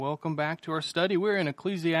Welcome back to our study. We're in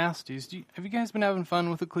Ecclesiastes. Have you guys been having fun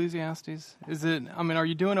with Ecclesiastes? Are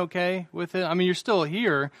you doing okay with it? You're still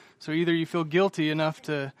here, so either you feel guilty enough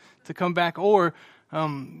to come back, or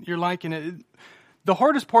you're liking it. The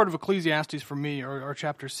hardest part of Ecclesiastes for me are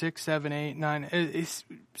chapters 6, 7, 8, 9. It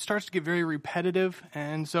starts to get very repetitive,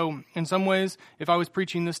 and so in some ways, if I was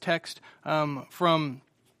preaching this text from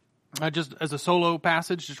just as a solo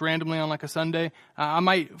passage, just randomly on like a Sunday, I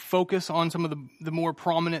might focus on some of the more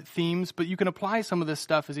prominent themes, but you can apply some of this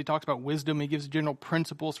stuff as he talks about wisdom. He gives general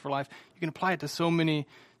principles for life. You can apply it to so many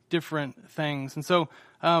different things. And so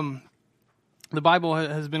the Bible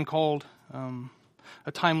has been called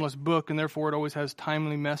a timeless book, and therefore it always has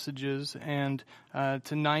timely messages. And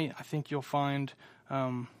tonight, I think you'll find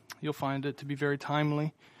it to be very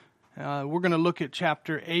timely. We're going to look at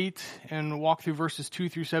chapter 8 and walk through verses 2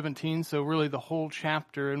 through 17, so really the whole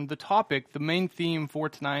chapter. And the topic, the main theme for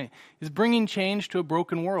tonight, is bringing change to a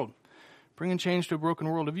broken world. Bringing change to a broken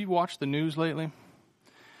world. Have you watched the news lately?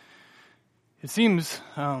 It seems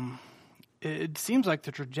like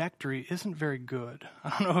the trajectory isn't very good. I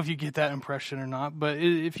don't know if you get that impression or not, but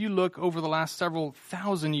if you look over the last several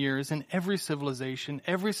thousand years in every civilization,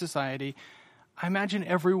 every society, I imagine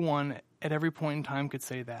everyone at every point in time could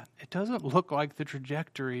say that. It doesn't look like the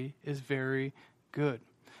trajectory is very good.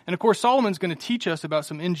 And of course, Solomon's going to teach us about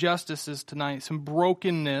some injustices tonight, some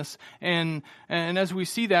brokenness. And as we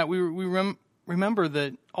see that, we remember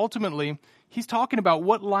that ultimately, he's talking about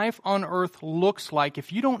what life on earth looks like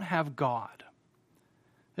if you don't have God.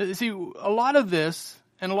 See, a lot of this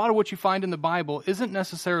and a lot of what you find in the Bible isn't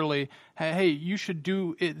necessarily, hey, you should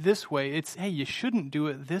do it this way. It's, hey, you shouldn't do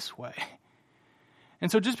it this way.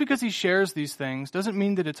 And so just because he shares these things doesn't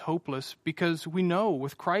mean that it's hopeless, because we know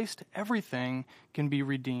with Christ, everything can be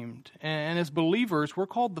redeemed. And as believers, we're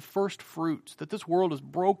called the first fruits, that this world is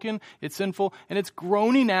broken, it's sinful, and it's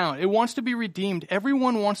groaning out. It wants to be redeemed.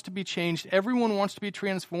 Everyone wants to be changed. Everyone wants to be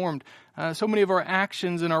transformed. So many of our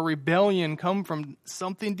actions and our rebellion come from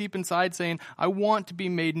something deep inside saying, I want to be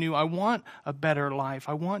made new. I want a better life.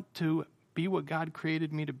 I want to be what God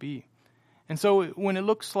created me to be. And so when it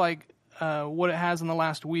looks like what it has in the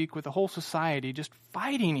last week with the whole society just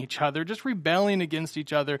fighting each other, just rebelling against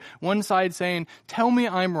each other. One side saying, tell me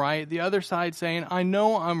I'm right. The other side saying, I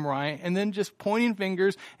know I'm right. And then just pointing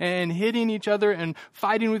fingers and hitting each other and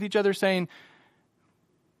fighting with each other saying,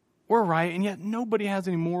 we're right. And yet nobody has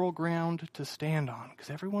any moral ground to stand on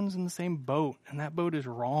because everyone's in the same boat, and that boat is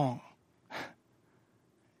wrong.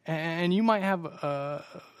 And you might have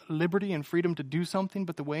liberty and freedom to do something,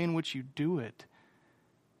 but the way in which you do it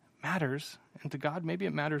matters, and to God, maybe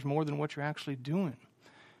it matters more than what you're actually doing.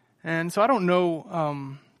 And so I don't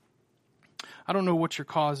know what your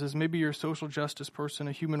cause is. Maybe you're a social justice person,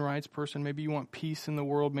 a human rights person. Maybe you want peace in the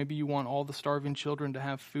world. Maybe you want all the starving children to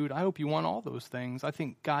have food. I hope you want all those things. I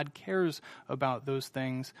think God cares about those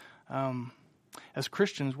things. As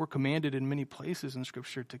Christians, we're commanded in many places in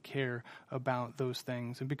Scripture to care about those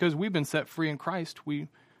things. And because we've been set free in Christ, we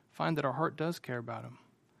find that our heart does care about them.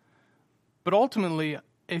 But ultimately,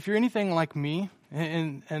 if you're anything like me,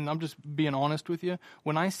 and I'm just being honest with you,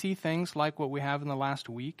 when I see things like what we have in the last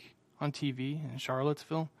week on TV in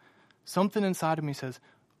Charlottesville, something inside of me says,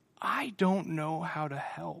 I don't know how to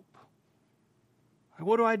help. Like,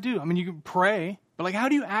 what do I do? You can pray, but how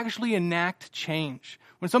do you actually enact change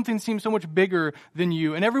when something seems so much bigger than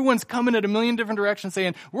you, and everyone's coming at a million different directions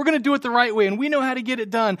saying, we're going to do it the right way, and we know how to get it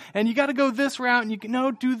done, and you got to go this route, and you can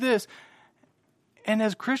do this. And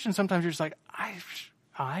as Christians, sometimes you're just like,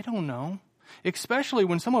 I don't know. Especially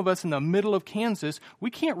when some of us in the middle of Kansas,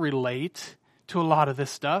 we can't relate to a lot of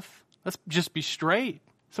this stuff. Let's just be straight.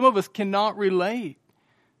 Some of us cannot relate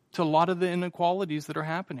to a lot of the inequalities that are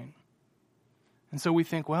happening. And so we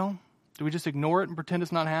think, well, do we just ignore it and pretend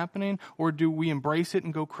it's not happening? Or do we embrace it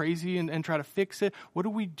and go crazy and try to fix it? What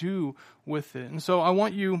do we do with it? And so I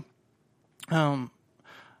want you, as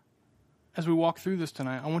we walk through this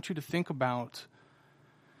tonight, I want you to think about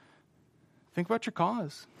your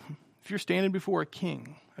cause. If you're standing before a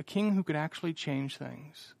king who could actually change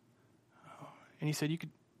things, and he said, you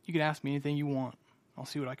could ask me anything you want. I'll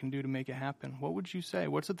see what I can do to make it happen. What would you say?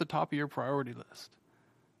 What's at the top of your priority list?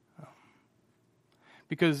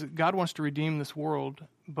 Because God wants to redeem this world,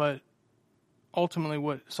 but ultimately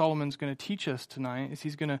what Solomon's going to teach us tonight is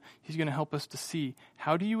he's going to help us to see,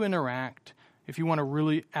 how do you interact if you want to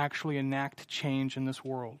really actually enact change in this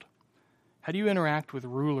world? How do you interact with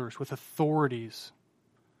rulers, with authorities?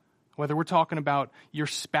 Whether we're talking about your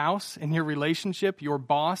spouse and your relationship, your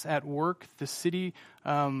boss at work, the city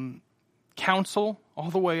council, all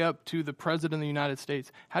the way up to the president of the United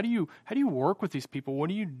States. How do you work with these people? What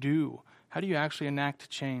do you do? How do you actually enact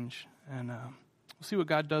change? And we'll see what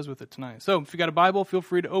God does with it tonight. So if you got a Bible, feel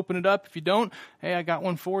free to open it up. If you don't, hey, I got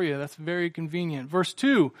one for you. That's very convenient. Verse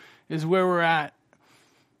 2 is where we're at.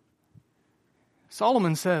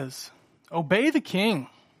 Solomon says, obey the king.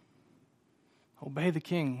 Obey the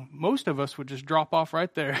king. Most of us would just drop off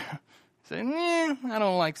right there. Say, I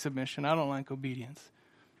don't like submission. I don't like obedience.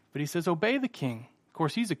 But he says, obey the king. Of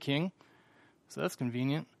course, he's a king, so that's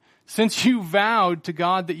convenient. Since you vowed to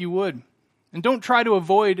God that you would. And don't try to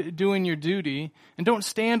avoid doing your duty. And don't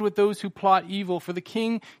stand with those who plot evil, for the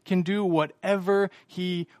king can do whatever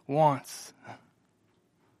he wants.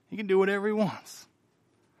 He can do whatever he wants.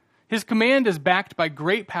 His command is backed by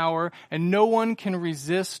great power, and no one can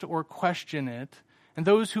resist or question it. And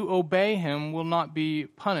those who obey him will not be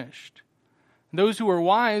punished. And those who are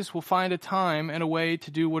wise will find a time and a way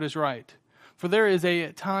to do what is right. For there is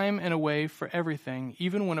a time and a way for everything,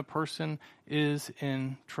 even when a person is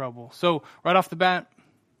in trouble. So, right off the bat,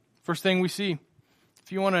 first thing we see,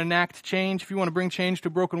 if you want to enact change, if you want to bring change to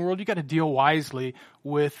a broken world, you got to deal wisely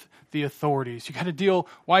with the authorities. You got to deal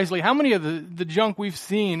wisely. How many of the junk we've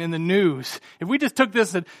seen in the news, if we just took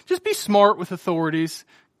this and just be smart with authorities,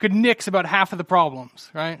 could nix about half of the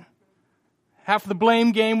problems, right? Half of the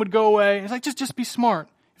blame game would go away. It's like, just be smart.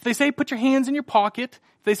 If they say put your hands in your pocket,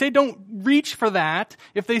 if they say don't reach for that,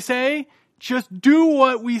 if they say just do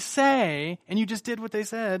what we say, and you just did what they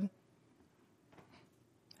said,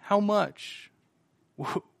 how much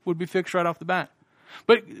would be fixed right off the bat?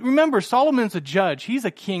 But remember, Solomon's a judge. He's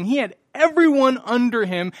a king. He had everyone under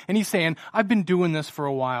him, and he's saying, I've been doing this for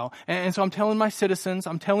a while. And so I'm telling my citizens,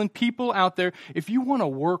 I'm telling people out there, if you want to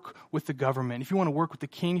work with the government, if you want to work with the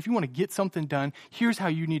king, if you want to get something done, here's how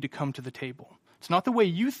you need to come to the table. It's not the way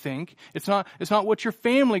you think. It's not what your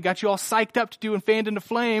family got you all psyched up to do and fanned into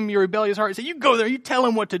flame, your rebellious heart. Say, you go there, you tell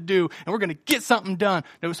them what to do, and we're going to get something done.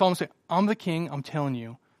 No, Solomon said, I'm the king, I'm telling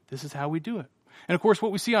you, this is how we do it. And of course,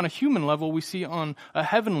 what we see on a human level, we see on a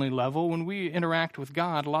heavenly level. When we interact with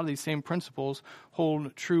God, a lot of these same principles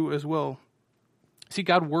hold true as well. See,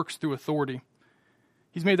 God works through authority.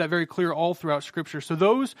 He's made that very clear all throughout Scripture. So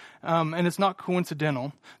those, and it's not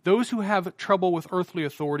coincidental, those who have trouble with earthly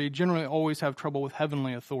authority generally always have trouble with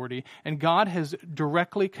heavenly authority. And God has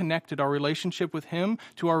directly connected our relationship with Him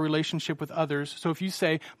to our relationship with others. So if you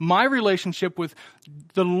say, my relationship with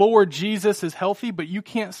the Lord Jesus is healthy, but you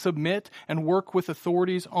can't submit and work with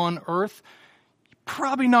authorities on earth,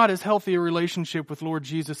 probably not as healthy a relationship with Lord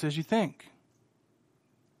Jesus as you think.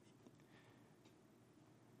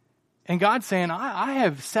 And God's saying, I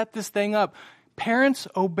have set this thing up. Kids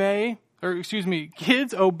obey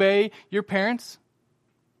your parents.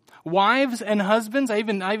 Wives and husbands, I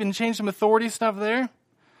even changed some authority stuff there.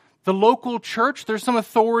 The local church, there's some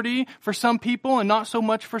authority for some people and not so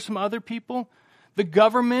much for some other people. The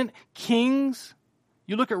government, kings.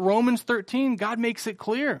 You look at Romans 13, God makes it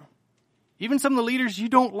clear. Even some of the leaders you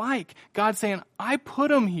don't like, God's saying, I put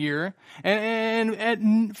them here,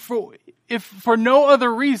 and for no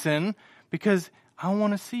other reason, because I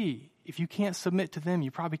want to see, if you can't submit to them, you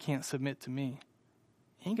probably can't submit to me.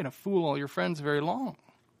 You ain't going to fool all your friends very long.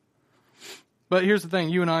 But here's the thing,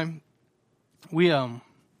 you and I, we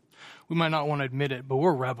might not want to admit it, but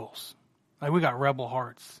we're rebels. Like, we got rebel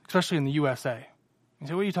hearts, especially in the USA. You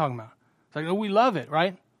say, what are you talking about? It's like, oh, we love it,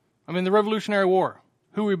 right? I mean, the Revolutionary War,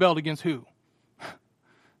 who rebelled against who?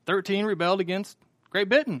 13 rebelled against Great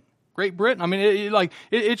Britain. I mean,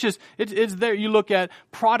 it's there. You look at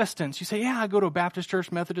Protestants. You say, yeah, I go to a Baptist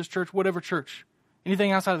church, Methodist church, whatever church.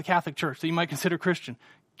 Anything outside of the Catholic Church that you might consider Christian.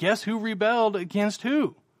 Guess who rebelled against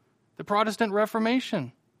who? The Protestant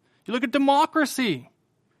Reformation. You look at democracy.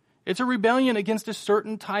 It's a rebellion against a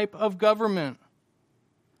certain type of government.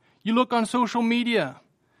 You look on social media.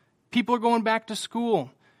 People are going back to school.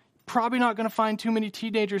 Probably not going to find too many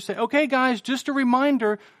teenagers say, okay, guys, just a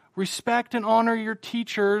reminder, respect and honor your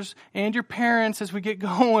teachers and your parents as we get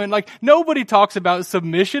going. Like, nobody talks about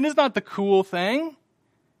submission. It's not the cool thing.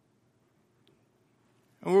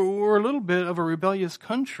 We're a little bit of a rebellious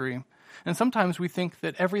country. And sometimes we think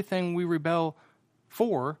that everything we rebel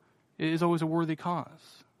for is always a worthy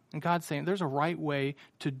cause. And God's saying there's a right way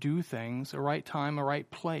to do things, a right time, a right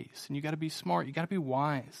place. And you got to be smart. You got to be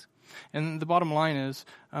wise. And the bottom line is,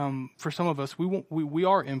 for some of us, we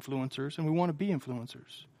are influencers, and we want to be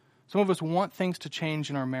influencers. Some of us want things to change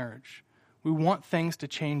in our marriage. We want things to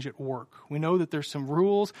change at work. We know that there's some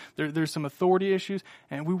rules, there's some authority issues,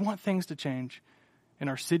 and we want things to change in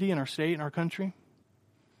our city, in our state, in our country.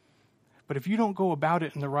 But if you don't go about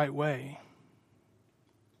it in the right way,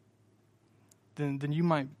 then you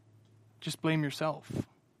might just blame yourself.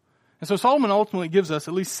 And so Solomon ultimately gives us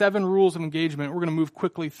at least 7 rules of engagement. We're going to move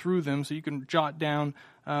quickly through them so you can jot down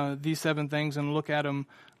these 7 things and look at them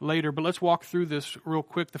later. But let's walk through this real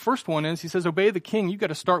quick. The first one is, he says, obey the king. You've got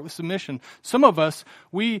to start with submission. Some of us,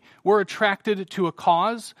 we're attracted to a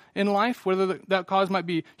cause in life, whether that cause might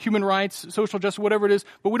be human rights, social justice, whatever it is,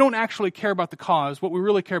 but we don't actually care about the cause. What we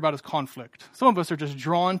really care about is conflict. Some of us are just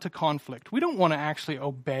drawn to conflict. We don't want to actually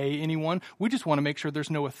obey anyone. We just want to make sure there's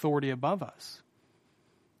no authority above us.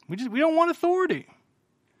 We don't want authority.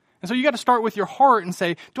 And so you got to start with your heart and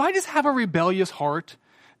say, do I just have a rebellious heart?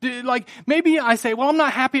 Like maybe I say, well, I'm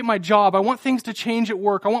not happy at my job. I want things to change at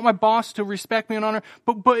work. I want my boss to respect me and honor.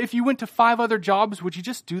 But if you went to 5 other jobs, would you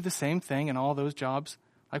just do the same thing in all those jobs?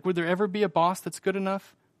 Like, would there ever be a boss that's good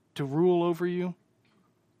enough to rule over you?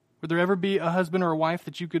 Would there ever be a husband or a wife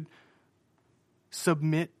that you could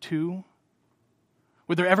submit to?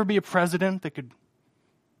 Would there ever be a president that could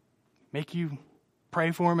make you pray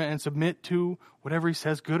for him and submit to whatever he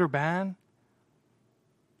says, good or bad?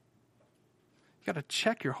 You got to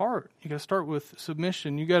check your heart. You got to start with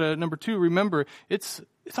submission. You got to, number 2, remember, it's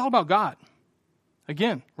all about God.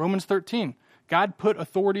 Again, Romans 13. God put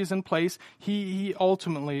authorities in place. He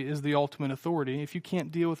ultimately is the ultimate authority. If you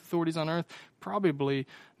can't deal with authorities on earth, probably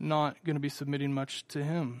not going to be submitting much to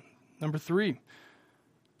him. Number 3,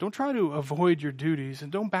 don't try to avoid your duties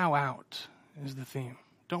and don't bow out is the theme.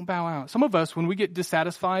 Don't bow out. Some of us, when we get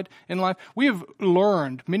dissatisfied in life, we have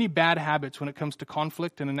learned many bad habits when it comes to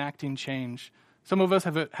conflict and enacting change. Some of us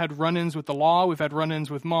have had run-ins with the law. We've had run-ins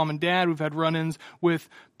with mom and dad. We've had run-ins with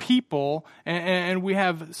people. And we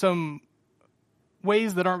have some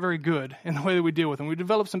ways that aren't very good in the way that we deal with them. We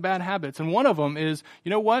develop some bad habits. And one of them is, you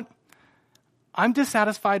know what? I'm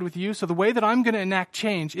dissatisfied with you, so the way that I'm going to enact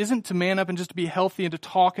change isn't to man up and just to be healthy and to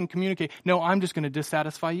talk and communicate. No, I'm just going to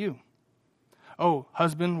dissatisfy you. Oh,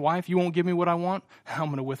 husband, wife, you won't give me what I want? I'm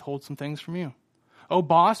going to withhold some things from you. Oh,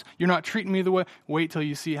 boss, you're not treating me the way. Wait till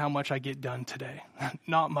you see how much I get done today.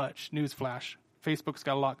 Not much. Newsflash. Facebook's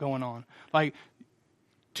got a lot going on. Like,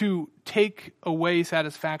 to take away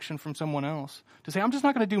satisfaction from someone else. To say, I'm just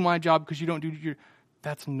not going to do my job because you don't do your...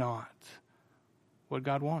 That's not what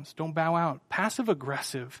God wants. Don't bow out.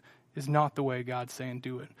 Passive-aggressive is not the way God's saying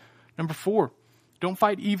do it. Number 4, don't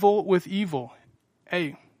fight evil with evil.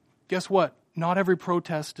 Hey, guess what? Not every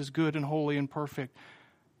protest is good and holy and perfect.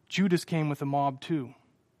 Judas came with a mob too.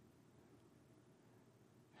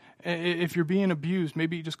 If you're being abused,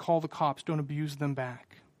 maybe you just call the cops. Don't abuse them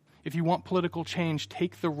back. If you want political change,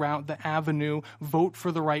 take the route, the avenue, vote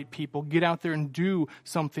for the right people. Get out there and do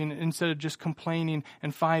something instead of just complaining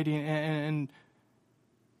and fighting. And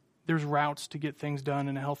there's routes to get things done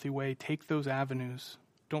in a healthy way. Take those avenues.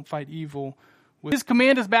 Don't fight evil. His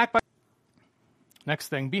command is backed by... Next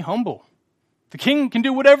thing, be humble. The king can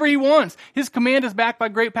do whatever he wants. His command is backed by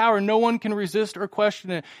great power. No one can resist or question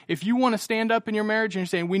it. If you want to stand up in your marriage and you're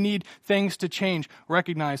saying, we need things to change,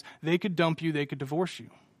 recognize they could dump you, they could divorce you.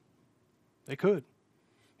 They could.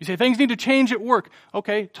 You say, things need to change at work.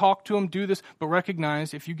 Okay, talk to them, do this, but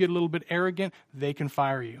recognize if you get a little bit arrogant, they can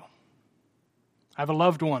fire you. I have a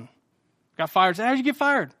loved one. Got fired. Said, how'd you get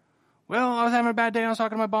fired? Well, I was having a bad day. I was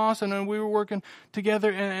talking to my boss, and then we were working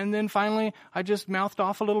together, and then finally I just mouthed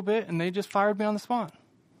off a little bit, and they just fired me on the spot.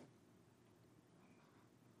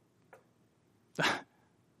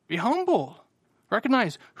 Be humble.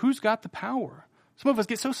 Recognize who's got the power. Some of us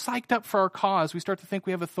get so psyched up for our cause, we start to think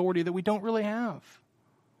we have authority that we don't really have.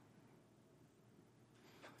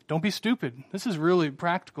 Don't be stupid. This is really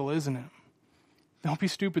practical, isn't it? Don't be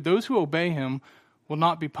stupid. Those who obey him will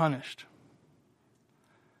not be punished.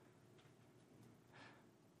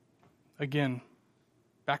 Again,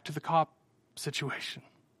 back to the cop situation.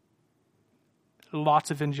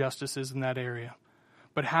 Lots of injustices in that area.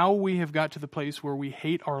 But how we have got to the place where we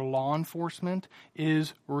hate our law enforcement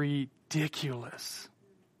is ridiculous.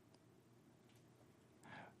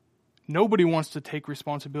 Nobody wants to take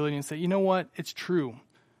responsibility and say, you know what, it's true.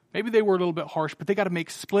 Maybe they were a little bit harsh, but they got to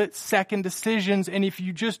make split-second decisions. And if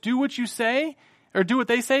you just do what you say, or do what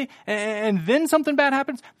they say, and then something bad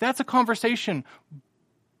happens, that's a conversation.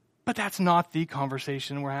 But that's not the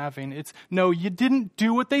conversation we're having. It's, no, you didn't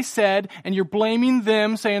do what they said, and you're blaming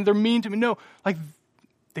them, saying they're mean to me. No, like,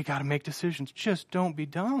 they got to make decisions. Just don't be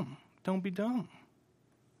dumb. Don't be dumb.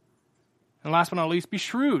 And last but not least, be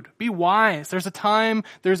shrewd. Be wise. There's a time,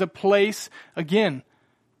 there's a place. Again,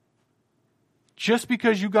 just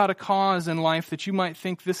because you got a cause in life that you might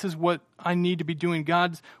think this is what I need to be doing,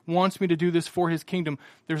 God wants me to do this for his kingdom.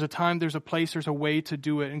 There's a time, there's a place, there's a way to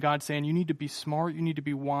do it. And God's saying you need to be smart, you need to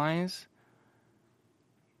be wise.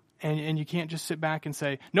 And you can't just sit back and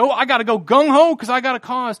say, no, I got to go gung-ho because I got a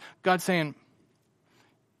cause. God's saying,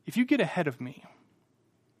 if you get ahead of me,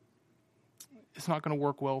 it's not going to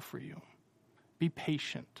work well for you. Be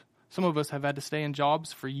patient. Some of us have had to stay in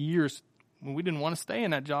jobs for years when we didn't want to stay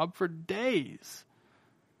in that job for days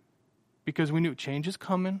because we knew change is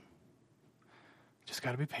coming. Just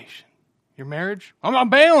got to be patient. Your marriage, I'm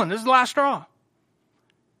bailing. This is the last straw.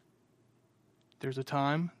 There's a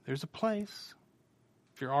time, there's a place.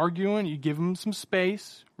 If you're arguing, you give them some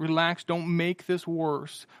space. Relax. Don't make this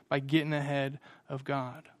worse by getting ahead of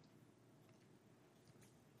God.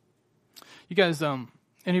 You guys,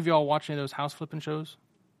 any of y'all watch any of those house flipping shows?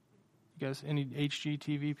 You guys, any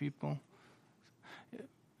HGTV people?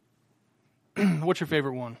 What's your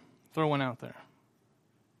favorite one? Throw one out there.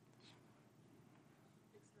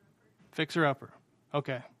 Fixer Upper.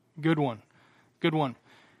 Okay, good one. Good one.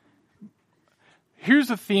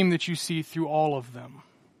 Here's a theme that you see through all of them.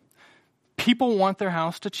 People want their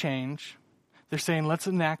house to change. They're saying, let's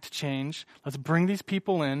enact change. Let's bring these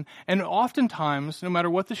people in. And oftentimes, no matter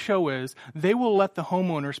what the show is, they will let the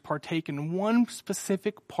homeowners partake in one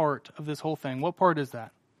specific part of this whole thing. What part is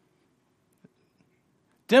that?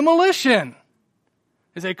 Demolition.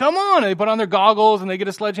 They say, come on. And they put on their goggles and they get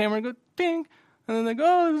a sledgehammer and go, ding. And then they go,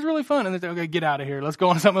 oh, this is really fun. And they say, okay, get out of here. Let's go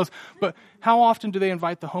on to something else. But how often do they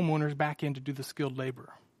invite the homeowners back in to do the skilled labor?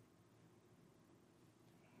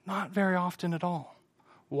 Not very often at all.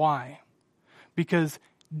 Why? Because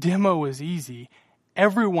demo is easy.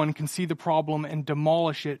 Everyone can see the problem and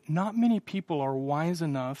demolish it. Not many people are wise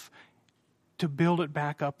enough to build it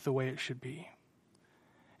back up the way it should be.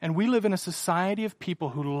 And we live in a society of people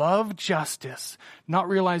who love justice, not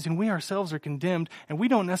realizing we ourselves are condemned and we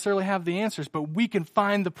don't necessarily have the answers, but we can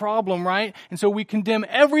find the problem, right? And so we condemn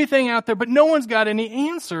everything out there, but no one's got any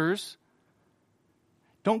answers.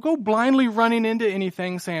 Don't go blindly running into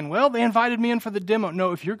anything saying, well, they invited me in for the demo.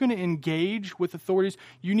 No, if you're going to engage with authorities,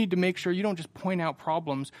 you need to make sure you don't just point out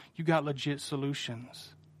problems, you got legit solutions.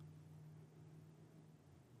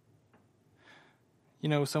 You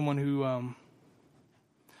know, someone who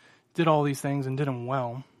did all these things and did them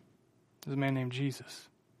well is a man named Jesus.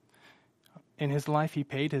 In his life, he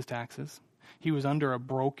paid his taxes. He was under a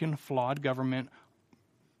broken, flawed government,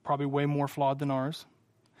 probably way more flawed than ours.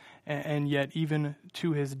 And yet, even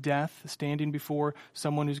to his death, standing before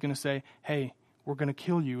someone who's going to say, hey, we're going to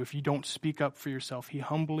kill you if you don't speak up for yourself. He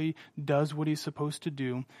humbly does what he's supposed to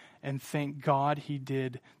do, and thank God he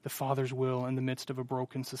did the Father's will in the midst of a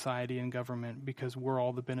broken society and government, because we're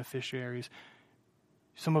all the beneficiaries.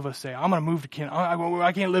 Some of us say, I'm going to move to Canada.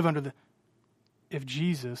 I can't live under the... If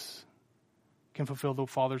Jesus can fulfill the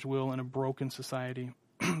Father's will in a broken society,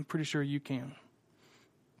 I'm pretty sure you can.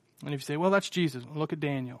 And if you say, well, that's Jesus, look at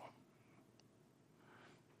Daniel.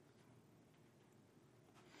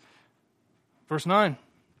 Verse 9.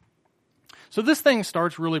 So this thing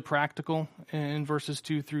starts really practical in verses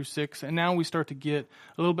 2 through 6, and now we start to get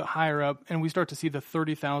a little bit higher up, and we start to see the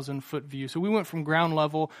 30,000-foot view. So we went from ground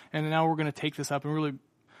level, and now we're going to take this up and really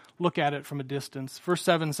look at it from a distance. Verse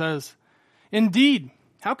 7 says, indeed,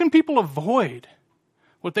 how can people avoid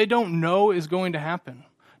what they don't know is going to happen?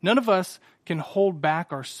 None of us can hold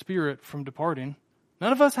back our spirit from departing.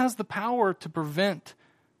 None of us has the power to prevent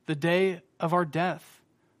the day of our death.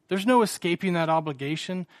 There's no escaping that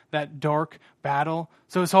obligation, that dark battle.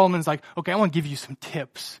 So Solomon's like, okay, I want to give you some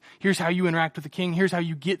tips. Here's how you interact with the king. Here's how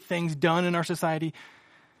you get things done in our society.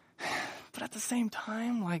 But at the same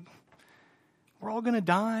time, like, we're all going to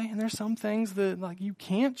die. And there's some things that, like, you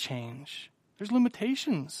can't change. There's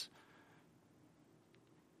limitations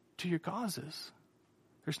to your causes.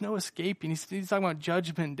 There's no escaping. He's talking about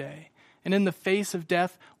Judgment Day. And in the face of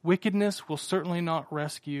death, wickedness will certainly not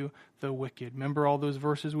rescue the wicked. Remember all those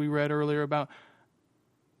verses we read earlier about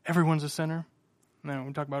everyone's a sinner? Now,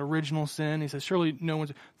 we talk about original sin. He says, surely no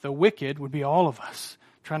one's... The wicked would be all of us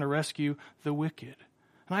trying to rescue the wicked.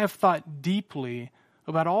 And I have thought deeply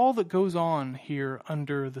about all that goes on here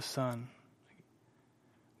under the sun,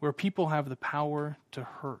 where people have the power to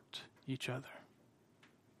hurt each other.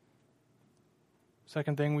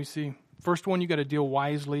 Second thing we see. First one, you got to deal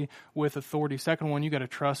wisely with authority. Second one, you got to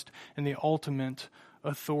trust in the ultimate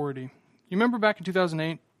authority. You remember back in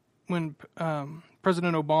 2008 when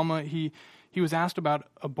President Obama, he was asked about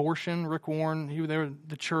abortion. Rick Warren, he was there at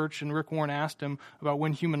the church, and Rick Warren asked him about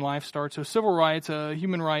when human life starts. So civil rights, a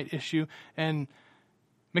human right issue. And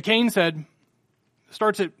McCain said,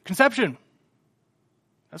 starts at conception.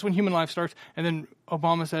 That's when human life starts. And then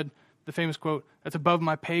Obama said the famous quote, that's above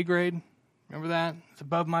my pay grade. Remember that? It's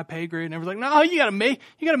above my pay grade. And everyone's like, no, you got to make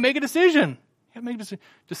a decision. You got to make a decision.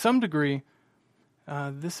 To some degree,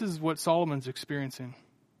 this is what Solomon's experiencing.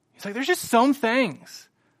 He's like, there's just some things.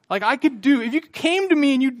 Like I could do, if you came to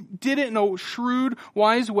me and you did it in a shrewd,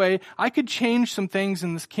 wise way, I could change some things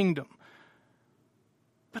in this kingdom.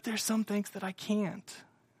 But there's some things that I can't.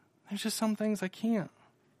 There's just some things I can't.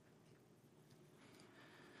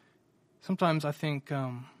 Sometimes I think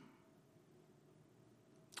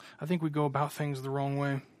we go about things the wrong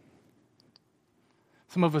way.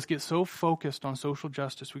 Some of us get so focused on social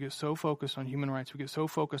justice, we get so focused on human rights, we get so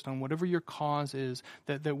focused on whatever your cause is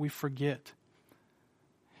that we forget.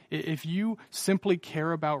 If you simply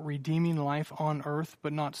care about redeeming life on earth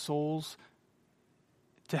but not souls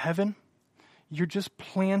to heaven, you're just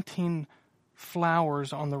planting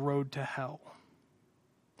flowers on the road to hell.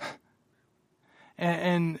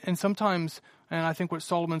 And sometimes, and I think what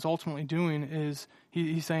Solomon's ultimately doing is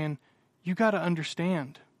he's saying, you got to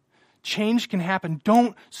understand, change can happen.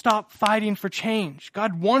 Don't stop fighting for change.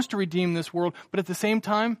 God wants to redeem this world, but at the same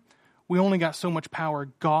time, we only got so much power.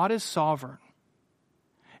 God is sovereign.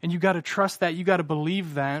 And you got to trust that. You got to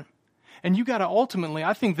believe that. And you got to ultimately,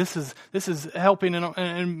 I think this is helping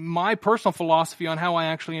in my personal philosophy on how I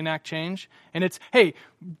actually enact change. And it's, hey,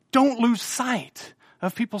 don't lose sight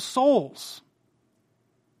of people's souls.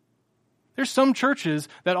 There's some churches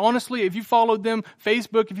that honestly, if you followed them,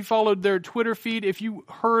 Facebook, if you followed their Twitter feed, if you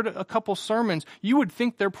heard a couple sermons, you would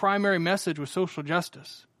think their primary message was social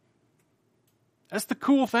justice. That's the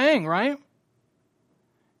cool thing, right?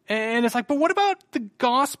 And it's like, but what about the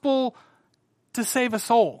gospel to save a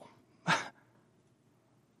soul?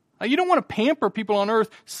 You don't want to pamper people on earth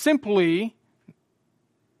simply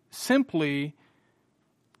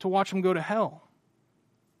to watch them go to hell.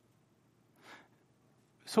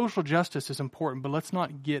 Social justice is important, but let's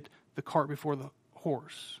not get the cart before the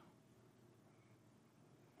horse.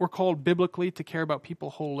 We're called biblically to care about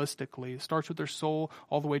people holistically. It starts with their soul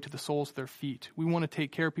all the way to the soles of their feet. We want to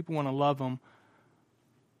take care of people, we want to love them.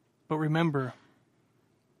 But remember,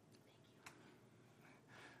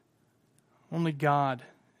 only God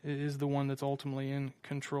is the one that's ultimately in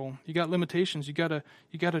control. You got limitations. You got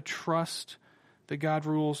to trust that God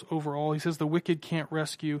rules over all. He says the wicked can't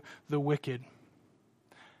rescue the wicked.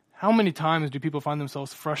 How many times do people find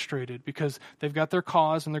themselves frustrated because they've got their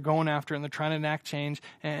cause and they're going after it and they're trying to enact change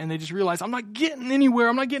and they just realize, I'm not getting anywhere.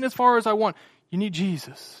 I'm not getting as far as I want. You need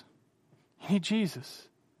Jesus. You need Jesus.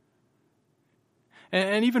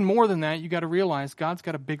 And even more than that, you got to realize God's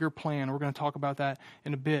got a bigger plan. We're going to talk about that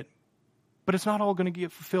in a bit. But it's not all going to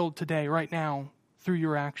get fulfilled today, right now, through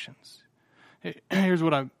your actions. Here's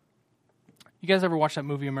what you guys ever watch that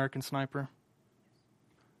movie American Sniper?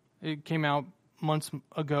 It came out months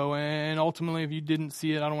ago, and ultimately, if you didn't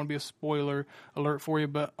see it, I don't want to be a spoiler alert for you,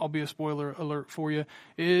 but I'll be a spoiler alert for you.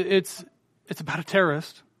 It's about a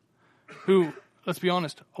terrorist who, let's be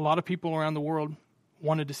honest, a lot of people around the world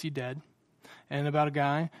wanted to see dead, and about a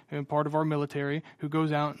guy, part of our military, who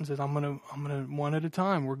goes out and says, I'm gonna one at a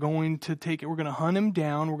time. We're going to hunt him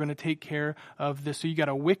down. We're going to take care of this. So you got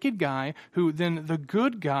a wicked guy who then the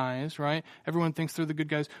good guys, right? Everyone thinks they're the good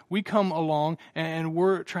guys. We come along and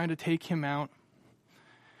we're trying to take him out.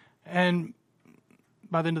 And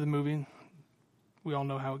by the end of the movie, we all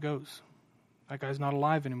know how it goes. That guy's not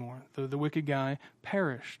alive anymore. The wicked guy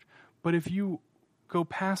perished. But if you go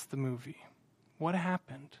past the movie, what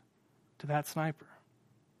happened to that sniper?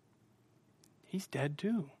 He's dead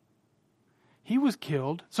too. He was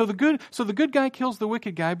killed. So the good guy kills the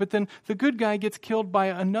wicked guy, but then the good guy gets killed by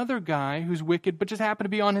another guy who's wicked, but just happened to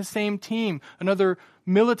be on his same team. Another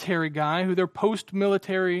military guy who they're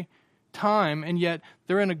post-military time, and yet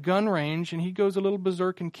they're in a gun range, and he goes a little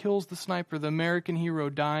berserk and kills the sniper. The American hero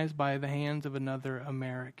dies by the hands of another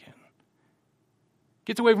American.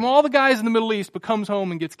 Gets away from all the guys in the Middle East, but comes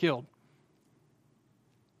home and gets killed.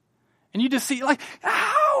 And you just see, like,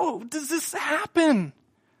 how does this happen?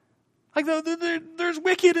 Like, there's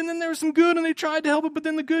wicked, and then there's some good, and they tried to help it, but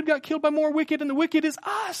then the good got killed by more wicked, and the wicked is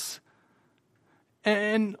us.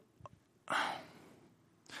 And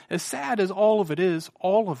as sad as all of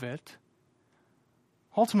it,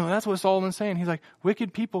 ultimately, that's what Solomon's saying. He's like,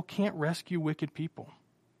 wicked people can't rescue wicked people.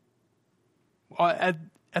 At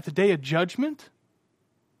the day of judgment,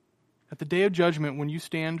 when you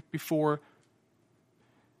stand before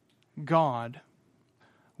God,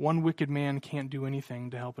 one wicked man can't do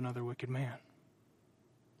anything to help another wicked man.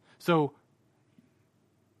 So,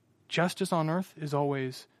 justice on earth is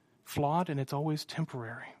always flawed and it's always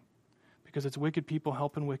temporary because it's wicked people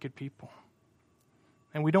helping wicked people.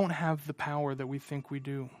 And we don't have the power that we think we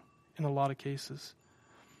do in a lot of cases.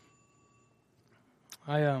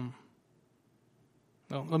 Let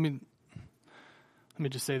me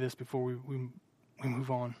just say this before we move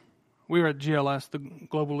on. We were at GLS, the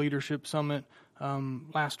Global Leadership Summit,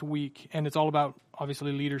 last week, and it's all about,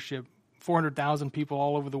 obviously, leadership. 400,000 people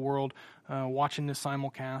all over the world watching this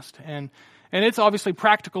simulcast. And it's obviously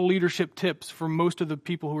practical leadership tips for most of the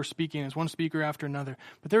people who are speaking. It's one speaker after another.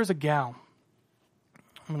 But there's a gal.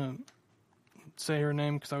 I'm going to say her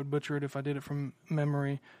name because I would butcher it if I did it from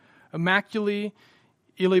memory. Immaculée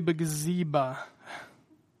Ilibagiziba.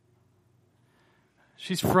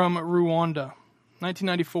 She's from Rwanda.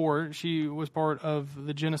 1994, she was part of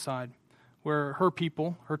the genocide where her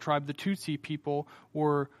people, her tribe, the Tutsi people,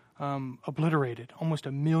 were obliterated. Almost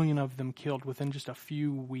 1 million of them killed within just a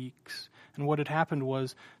few weeks. And what had happened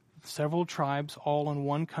was several tribes all in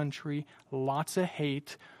one country, lots of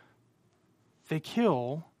hate. They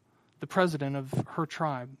kill the president of her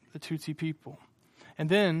tribe, the Tutsi people. And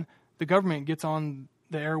then the government gets on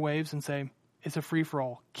the airwaves and say, it's a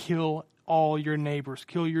free-for-all. Kill all your neighbors.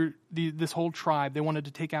 Kill this whole tribe. They wanted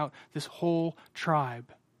to take out this whole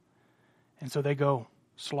tribe. And so they go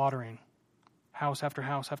slaughtering house after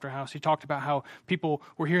house after house. He talked about how people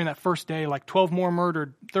were hearing that first day, like 12 more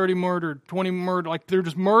murdered, 30 murdered, 20 murdered, like they're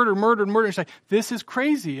just murder. And she's like, this is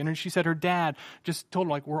crazy. And then she said her dad just told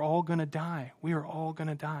her, like, we're all going to die. We are all going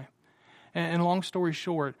to die. And long story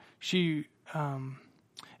short, she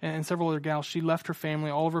and several other gals, she left her family.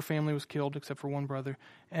 All of her family was killed except for one brother.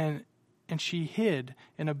 And she hid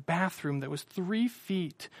in a bathroom that was 3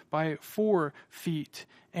 feet by 4 feet.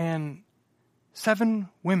 And 7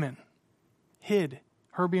 women hid,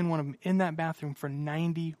 her being one of them, in that bathroom for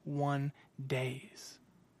 91 days.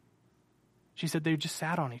 She said they just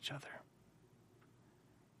sat on each other.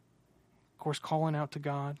 Of course, calling out to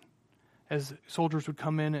God as soldiers would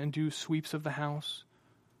come in and do sweeps of the house.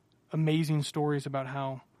 Amazing stories about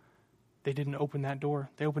how they didn't open that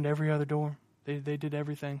door. They opened every other door. They did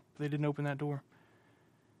everything. But they didn't open that door.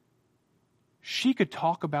 She could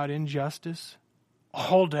talk about injustice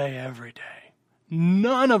all day, every day.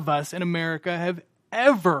 None of us in America have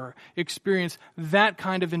ever experienced that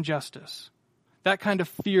kind of injustice, that kind of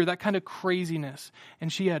fear, that kind of craziness.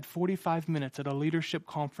 And she had 45 minutes at a leadership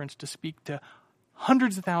conference to speak to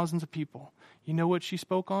hundreds of thousands of people. You know what she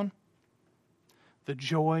spoke on? The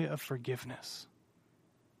joy of forgiveness.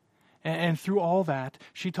 And through all that,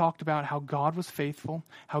 she talked about how God was faithful,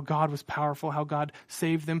 how God was powerful, how God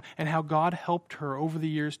saved them, and how God helped her over the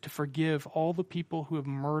years to forgive all the people who have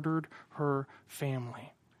murdered her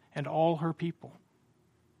family and all her people.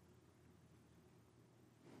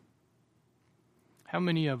 How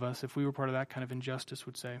many of us, if we were part of that kind of injustice,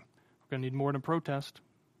 would say, we're going to need more than protest.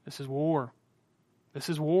 This is war. This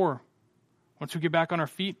is war. Once we get back on our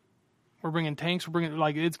feet, we're bringing tanks,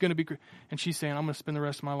 it's going to be... And she's saying, I'm going to spend the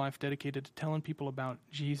rest of my life dedicated to telling people about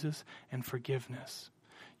Jesus and forgiveness.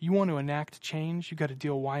 You want to enact change, you got to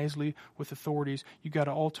deal wisely with authorities. You got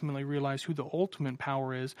to ultimately realize who the ultimate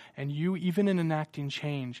power is. And you, even in enacting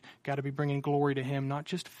change, got to be bringing glory to Him, not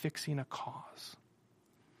just fixing a cause.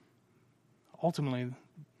 Ultimately,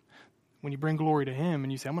 when you bring glory to Him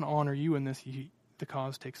and you say, I'm going to honor you in this, the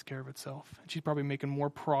cause takes care of itself. And she's probably making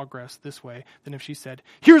more progress this way than if she said,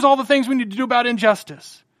 here's all the things we need to do about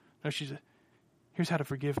injustice. No, she said, here's how to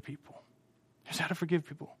forgive people. Here's how to forgive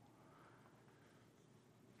people.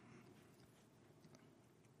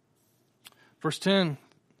 Verse 10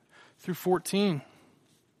 through 14.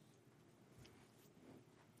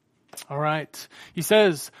 All right. He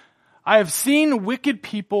says, I have seen wicked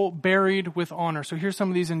people buried with honor. So here's some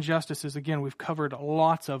of these injustices. Again, we've covered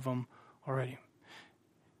lots of them already.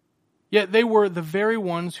 Yet they were the very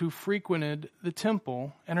ones who frequented the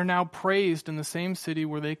temple and are now praised in the same city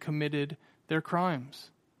where they committed their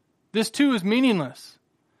crimes. This too is meaningless.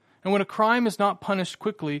 And when a crime is not punished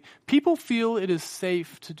quickly, people feel it is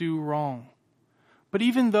safe to do wrong. But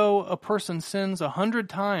even though a person sins 100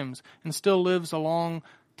 times and still lives a long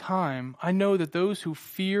time, I know that those who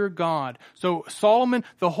fear God. So Solomon,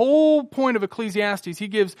 the whole point of Ecclesiastes, he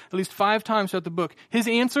gives at least 5 times throughout the book. His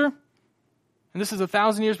answer, and this is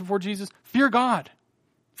 1,000 years before Jesus, fear God.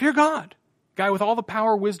 Fear God. Guy with all the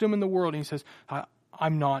power, wisdom in the world. And he says,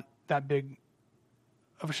 I'm not that big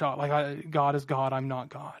of a shot. God is God, I'm not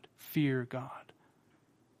God. Fear God.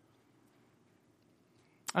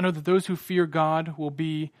 I know that those who fear God will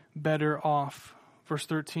be better off. Verse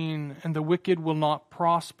 13, and the wicked will not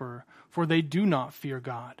prosper, for they do not fear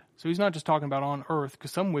God. So he's not just talking about on earth,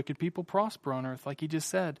 because some wicked people prosper on earth, like he just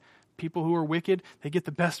said. People who are wicked, they get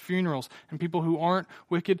the best funerals. And people who aren't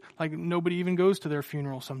wicked, like nobody even goes to their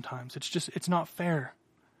funeral sometimes. It's not fair.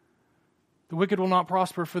 The wicked will not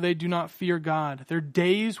prosper, for they do not fear God. Their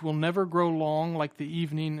days will never grow long like the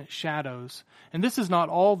evening shadows. And this is not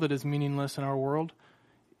all that is meaningless in our world.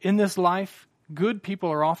 In this life, good people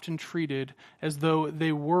are often treated as though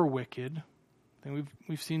they were wicked. And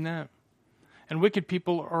we've seen that. And wicked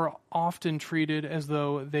people are often treated as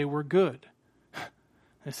though they were good.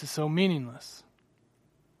 This is so meaningless.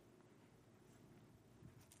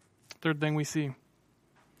 Third thing we see. When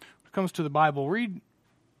it comes to the Bible, read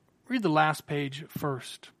the last page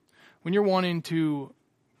first. When you're wanting to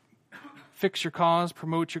fix your cause,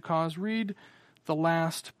 promote your cause, read the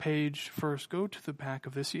last page first. Go to the back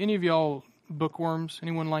of this. Any of y'all bookworms?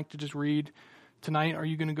 Anyone like to just read? Tonight, are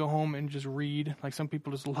you going to go home and just read? Like some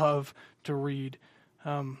people just love to read.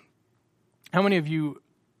 How many of you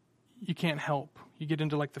can't help? You get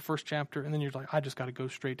into like the first chapter and then you're like, I just got to go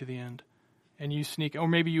straight to the end. And you sneak, or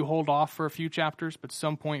maybe you hold off for a few chapters, but at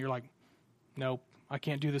some point you're like, nope, I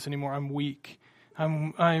can't do this anymore. I'm weak.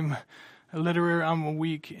 I'm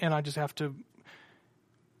weak, and I just have to.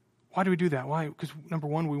 Why do we do that? Why? Because number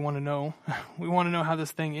one, we want to know. We want to know how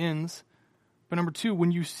this thing ends. But number two,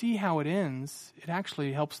 when you see how it ends, it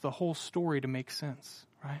actually helps the whole story to make sense,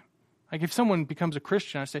 right? Like if someone becomes a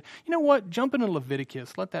Christian, I say, you know what? Jump into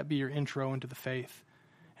Leviticus. Let that be your intro into the faith.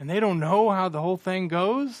 And they don't know how the whole thing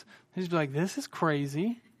goes. They just be like, this is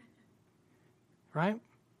crazy, right?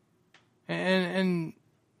 And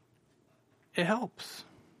it helps.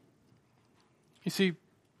 You see,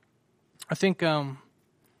 I think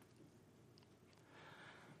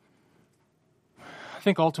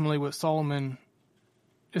ultimately what Solomon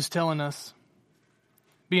is telling us,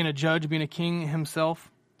 being a judge, being a king himself,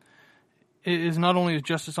 is not only is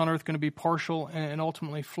justice on earth going to be partial and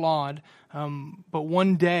ultimately flawed, but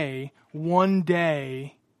one day,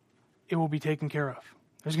 it will be taken care of.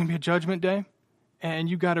 There's going to be a judgment day, and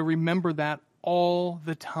you got to remember that all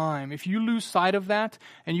the time. If you lose sight of that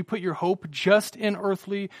and you put your hope just in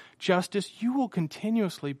earthly justice, you will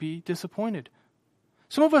continuously be disappointed.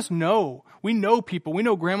 Some of us know. We know people. We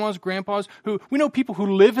know grandmas, grandpas, we know people who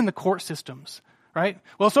live in the court systems, right?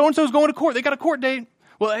 Well, so-and-so's going to court. They got a court date.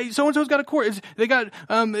 Well, hey, so-and-so's got a court.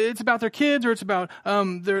 It's about their kids, or it's about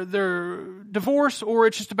their divorce, or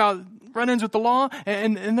it's just about run-ins with the law,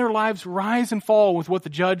 and their lives rise and fall with what the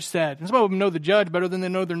judge said. And some of them know the judge better than they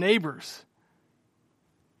know their neighbors.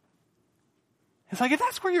 It's like, if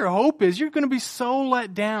that's where your hope is, you're going to be so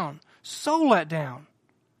let down. So let down.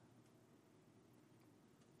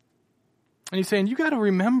 And he's saying, you got to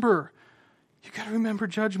remember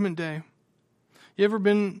Judgment Day. You ever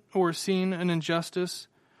been or seen an injustice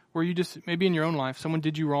where you just, maybe in your own life, someone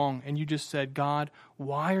did you wrong and you just said, God,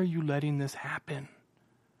 why are you letting this happen?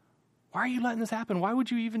 Why are you letting this happen? Why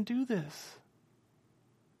would you even do this?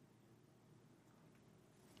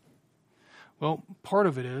 Well, part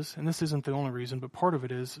of it is, and this isn't the only reason, but part of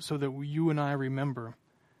it is so that you and I remember,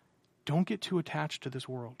 don't get too attached to this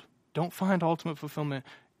world. Don't find ultimate fulfillment.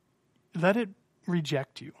 Let it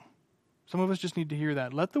reject you. Some of us just need to hear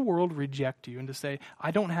that. Let the world reject you and to say,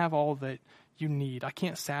 I don't have all that you need. I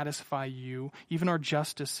can't satisfy you. Even our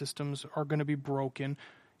justice systems are going to be broken.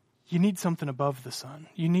 You need something above the sun.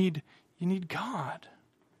 You need God.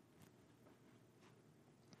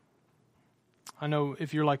 I know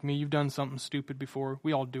if you're like me, you've done something stupid before.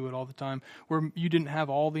 We all do it all the time. Where you didn't have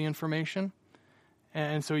all the information,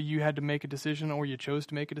 and so you had to make a decision, or you chose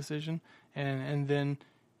to make a decision, and then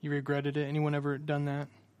you regretted it. Anyone ever done that?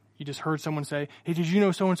 You just heard someone say, hey, did you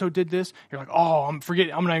know so-and-so did this? You're like, oh, I'm not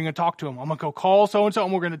even going to talk to him. I'm going to go call so-and-so,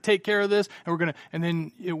 and we're going to take care of this, and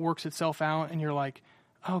then it works itself out, and you're like,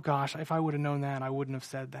 oh gosh, if I would have known that, I wouldn't have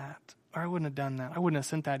said that, or I wouldn't have done that. I wouldn't have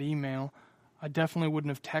sent that email. I definitely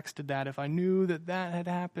wouldn't have texted that if I knew that had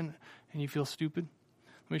happened. And you feel stupid?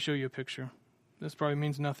 Let me show you a picture. This probably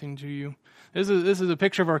means nothing to you. This is a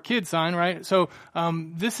picture of our kids' sign, right? So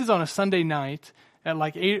this is on a Sunday night at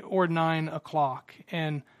like 8 or 9 o'clock.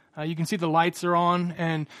 And you can see the lights are on.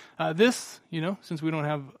 And this, since we don't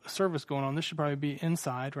have a service going on, this should probably be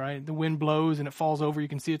inside, right? The wind blows and it falls over. You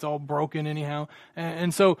can see it's all broken anyhow.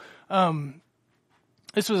 And so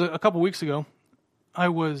this was a couple weeks ago. I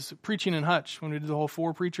was preaching in Hutch when we did the whole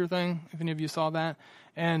 4-preacher thing, if any of you saw that.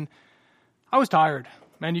 And I was tired.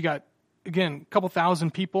 Man, you got, again, a couple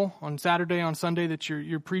thousand people on Saturday, on Sunday that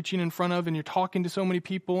you're preaching in front of, and you're talking to so many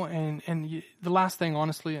people. And the last thing,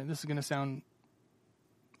 honestly, this is going to sound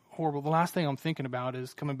horrible, the last thing I'm thinking about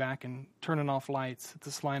is coming back and turning off lights at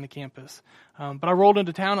the Salina campus. But I rolled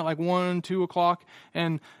into town at like 1, 2 o'clock,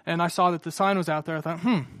 and I saw that the sign was out there. I thought,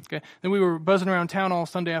 okay. Then we were buzzing around town all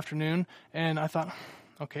Sunday afternoon, and I thought,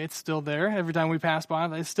 Okay, it's still there. Every time we pass by,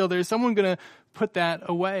 it's still there. Is someone going to put that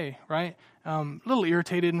away, right? A little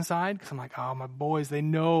irritated inside because I'm like, oh, my boys, they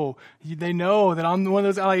know that I'm one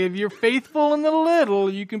of those, like, if you're faithful in the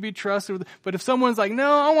little, you can be trusted with. But if someone's like,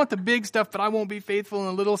 no, I want the big stuff, but I won't be faithful in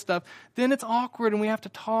the little stuff, then it's awkward and we have to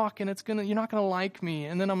talk and you're not going to like me.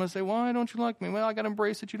 And then I'm going to say, why don't you like me? Well, I got to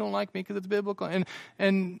embrace that you don't like me because it's biblical.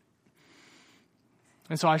 And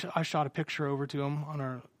so I shot a picture over to him on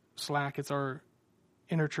our Slack. It's our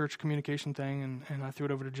inter-church communication thing, and I threw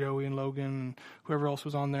it over to Joey and Logan and whoever else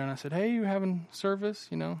was on there, and I said, hey, you having service?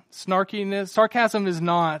 Snarkiness, sarcasm is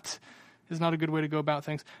not a good way to go about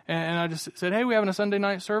things. And I just said, hey, we having a Sunday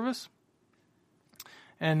night service?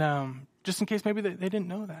 And just in case maybe they didn't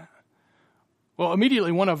know that. Well,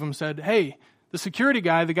 immediately one of them said, hey, the security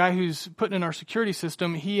guy, the guy who's putting in our security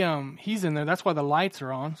system, he's in there. That's why the lights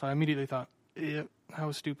are on. So I immediately thought, yeah, that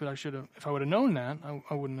was stupid. I should have, if I would have known that,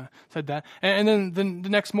 I wouldn't have said that. And then the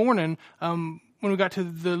next morning, when we got to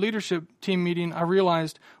the leadership team meeting, I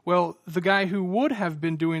realized, well, the guy who would have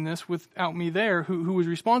been doing this without me there, who was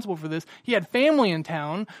responsible for this, he had family in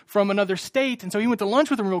town from another state, and so he went to lunch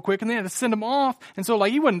with him real quick, and they had to send him off, and so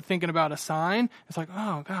he wasn't thinking about a sign. It's like,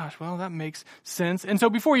 oh gosh, well, that makes sense. And so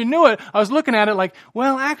before you knew it, I was looking at it like,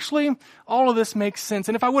 well, actually, all of this makes sense.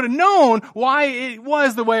 And if I would have known why it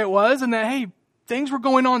was the way it was, and that, hey, things were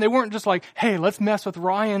going on. They weren't just like, hey, let's mess with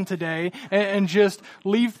Ryan today and just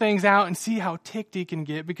leave things out and see how ticked he can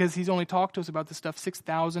get because he's only talked to us about this stuff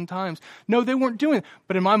 6,000 times. No, they weren't doing it.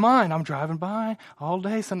 But in my mind, I'm driving by all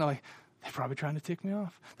day Sunday, like, they're probably trying to tick me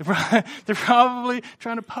off. They're probably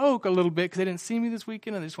trying to poke a little bit because they didn't see me this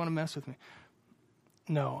weekend and they just want to mess with me.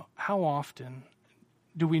 No, how often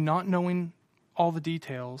do we, not knowing all the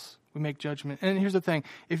details, we make judgment? And here's the thing.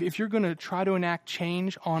 If you're going to try to enact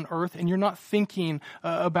change on earth and you're not thinking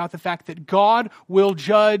about the fact that God will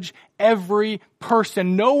judge every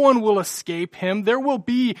person, no one will escape him. There will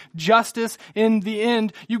be justice in the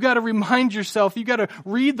end. You got to remind yourself. You got to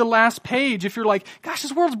read the last page. If you're like, gosh,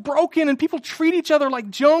 this world's broken and people treat each other like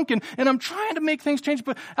junk and I'm trying to make things change,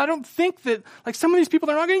 but I don't think that, like, some of these people,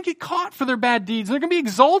 they're not going to get caught for their bad deeds. They're going to be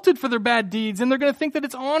exalted for their bad deeds and they're going to think that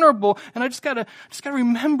it's honorable. And I just got to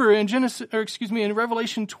remember in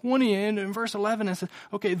Revelation 20 and in verse 11, it says,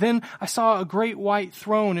 okay, then I saw a great white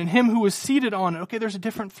throne and him who was seated on it. Okay, there's a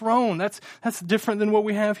different throne. That's different than what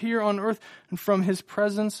we have here on earth. And from his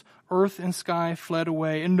presence, earth and sky fled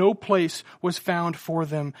away, and no place was found for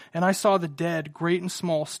them. And I saw the dead, great and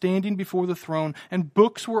small, standing before the throne, and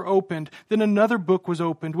books were opened. Then another book was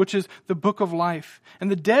opened, which is the book of life. And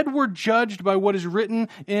the dead were judged by what is written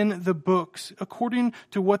in the books, according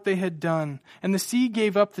to what they had done. And the sea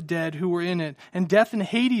gave up the dead who were in it, and death and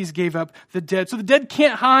Hades gave up the dead. So the dead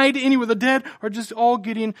can't hide anywhere. The dead are just all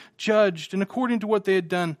getting judged, and according to what they had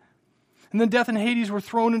done. And then death and Hades were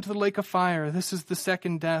thrown into the lake of fire. This is the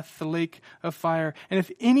second death, the lake of fire. And if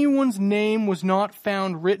anyone's name was not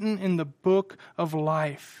found written in the book of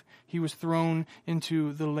life, he was thrown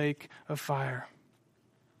into the lake of fire.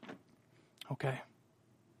 Okay.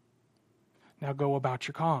 Now go about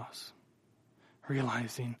your cause,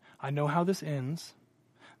 realizing I know how this ends.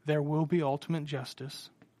 There will be ultimate justice.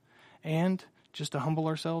 And just to humble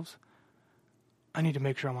ourselves, I need to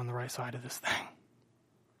make sure I'm on the right side of this thing.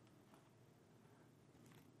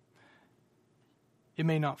 It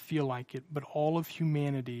may not feel like it, but all of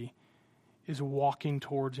humanity is walking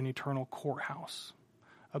towards an eternal courthouse,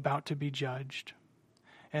 about to be judged.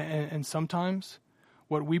 And sometimes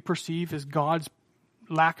what we perceive as God's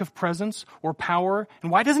lack of presence or power, and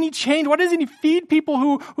why doesn't he change? Why doesn't he feed people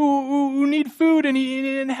who need food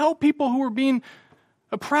and help people who are being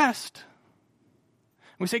oppressed?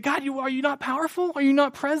 We say, God, are you not powerful? Are you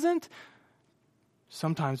not present?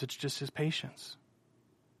 Sometimes it's just his patience,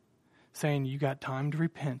 saying, you got time to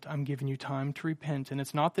repent. I'm giving you time to repent. And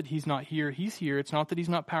it's not that he's not here. He's here. It's not that he's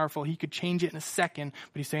not powerful. He could change it in a second.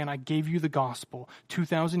 But he's saying, I gave you the gospel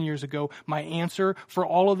 2,000 years ago. My answer for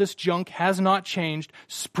all of this junk has not changed.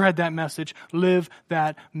 Spread that message. Live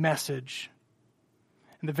that message.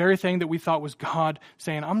 And the very thing that we thought was God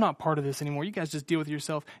saying, I'm not part of this anymore. You guys just deal with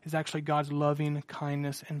yourself, is actually God's loving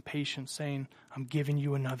kindness and patience saying, I'm giving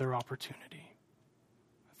you another opportunity.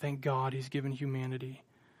 Thank God he's given humanity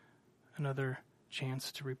another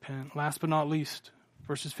chance to repent. Last but not least,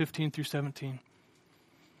 verses 15 through 17.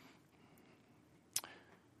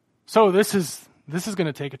 So this is going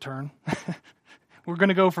to take a turn. We're going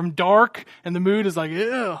to go from dark, and the mood is like,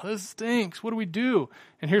 ew, this stinks. What do we do?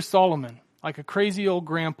 And here's Solomon, like a crazy old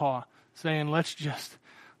grandpa, saying, let's just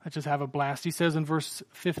have a blast. He says in verse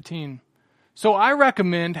 15, so I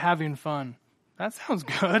recommend having fun. That sounds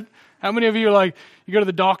good. How many of you are like, you go to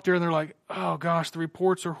the doctor and they're like, oh gosh, the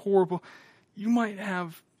reports are horrible. You might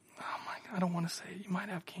have, I don't want to say it, you might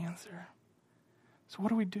have cancer. So what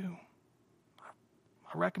do we do?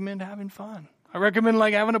 I recommend having fun. I recommend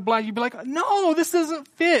like having a blast. You'd be like, no, this doesn't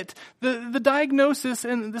fit. The diagnosis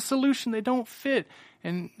and the solution, they don't fit.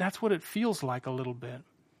 And that's what it feels like a little bit.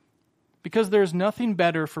 Because there's nothing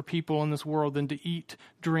better for people in this world than to eat,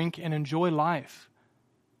 drink, and enjoy life.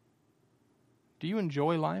 Do you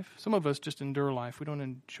enjoy life? Some of us just endure life. We don't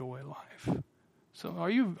enjoy life. So are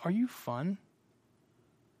you fun?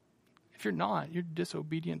 If you're not, you're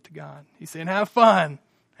disobedient to God. He's saying, have fun.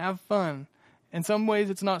 Have fun. In some ways,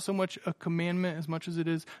 it's not so much a commandment as much as it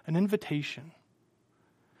is an invitation.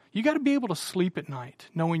 You got to be able to sleep at night,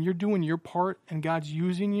 knowing you're doing your part and God's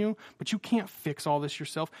using you, but you can't fix all this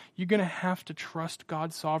yourself. You're going to have to trust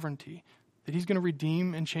God's sovereignty, that He's going to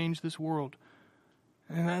redeem and change this world.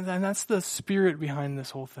 And that's the spirit behind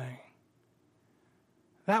this whole thing.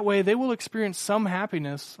 That way, they will experience some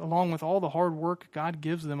happiness along with all the hard work God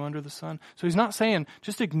gives them under the sun. So He's not saying,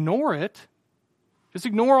 just ignore it. Just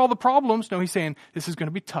ignore all the problems. No, He's saying, this is going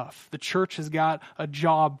to be tough. The church has got a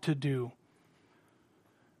job to do.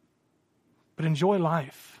 But enjoy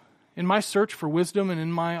life. In my search for wisdom and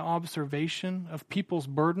in my observation of people's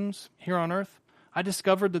burdens here on earth, I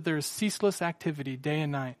discovered that there is ceaseless activity day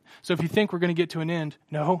and night. So if you think we're going to get to an end,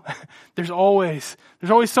 no, there's always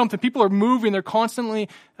something. People are moving. They're constantly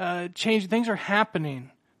changing. Things are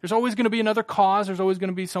happening. There's always going to be another cause. There's always going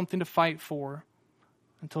to be something to fight for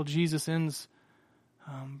until Jesus ends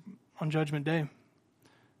on Judgment Day.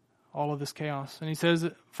 All of this chaos. And He says,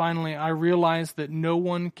 finally, I realize that no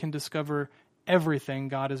one can discover everything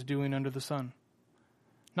God is doing under the sun.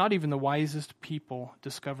 Not even the wisest people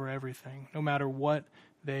discover everything, no matter what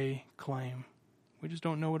they claim. We just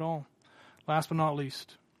don't know it all. Last but not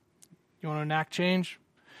least, you want to enact change?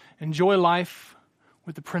 Enjoy life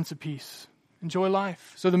with the Prince of Peace. Enjoy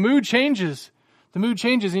life. So the mood changes. The mood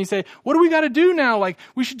changes and you say, what do we got to do now? Like,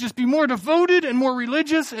 we should just be more devoted and more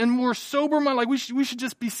religious and more sober. Like, we should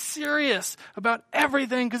just be serious about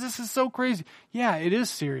everything because this is so crazy. Yeah, it is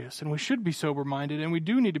serious and we should be sober-minded and we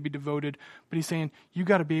do need to be devoted. But He's saying, you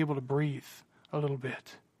got to be able to breathe a little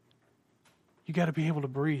bit. You got to be able to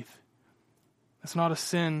breathe. It's not a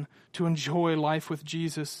sin to enjoy life with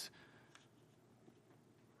Jesus.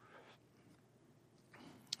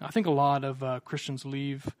 I think a lot of Christians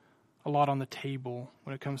leave a lot on the table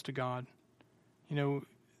when it comes to God. You know,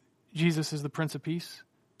 Jesus is the Prince of Peace.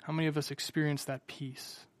 How many of us experience that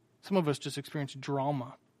peace? Some of us just experience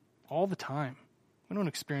drama all the time. We don't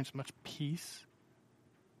experience much peace.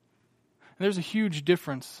 And there's a huge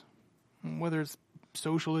difference, whether it's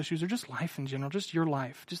social issues or just life in general, just your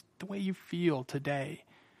life, just the way you feel today,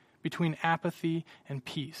 between apathy and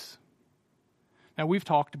peace. Now, we've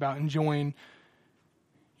talked about enjoying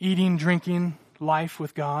eating, drinking, life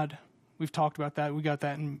with God. We've talked about that. We got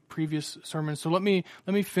that in previous sermons. So let me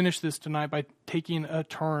finish this tonight by taking a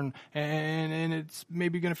turn. And it's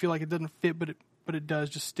maybe going to feel like it doesn't fit, but it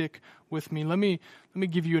does. Just stick with me. Let me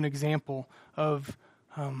give you an example of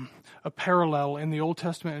a parallel in the Old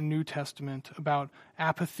Testament and New Testament about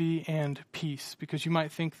apathy and peace, because you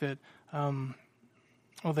might think that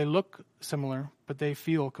they look similar, but they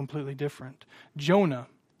feel completely different. Jonah,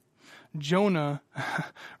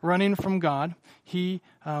 running from God, he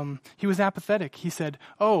was apathetic. He said,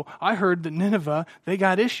 oh, I heard that Nineveh, they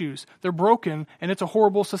got issues. They're broken, and it's a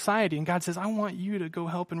horrible society. And God says, I want you to go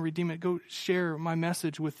help and redeem it. Go share my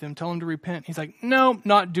message with them. Tell them to repent. He's like, no,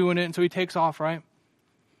 not doing it. And so he takes off, right?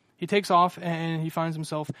 He takes off, and he finds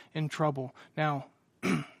himself in trouble. Now,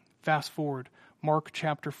 fast forward, Mark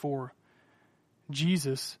chapter 4.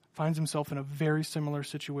 Jesus finds himself in a very similar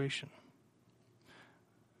situation.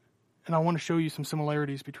 And I want to show you some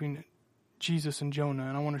similarities between Jesus and Jonah.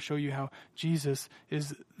 And I want to show you how Jesus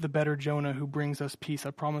is the better Jonah who brings us peace. I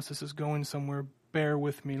promise this is going somewhere. Bear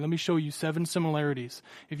with me. Let me show you 7 similarities,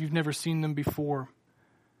 if you've never seen them before,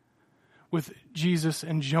 with Jesus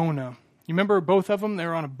and Jonah. You remember both of them? They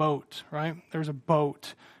were on a boat, right? There was a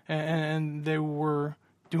boat, and they were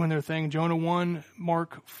doing their thing. Jonah 1,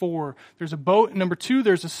 Mark 4. There's a boat. And number 2,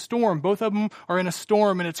 there's a storm. Both of them are in a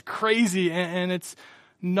storm, and it's crazy, and it's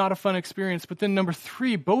not a fun experience. But then number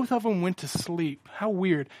 3, both of them went to sleep. How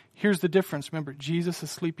weird. Here's the difference. Remember, Jesus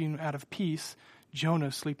is sleeping out of peace. Jonah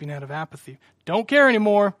is sleeping out of apathy. Don't care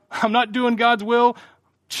anymore. I'm not doing God's will.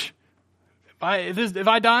 If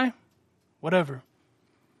I die, whatever.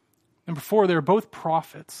 Number 4, they were both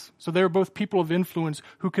prophets. So they were both people of influence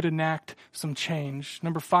who could enact some change.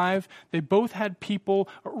 Number 5, they both had people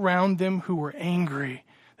around them who were angry.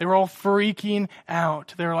 They were all freaking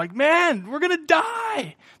out. They were like, man, we're going to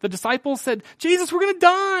die. The disciples said, Jesus, we're going to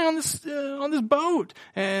die on this boat.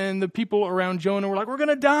 And the people around Jonah were like, we're going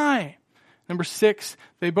to die. Number 6,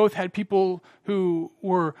 they both had people who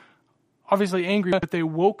were obviously angry, but they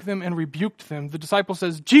woke them and rebuked them. The disciple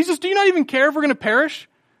says, Jesus, do you not even care if we're going to perish?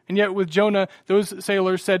 And yet with Jonah, those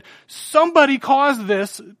sailors said, somebody caused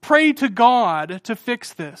this. Pray to God to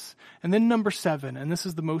fix this. And then number 7, and this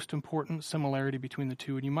is the most important similarity between the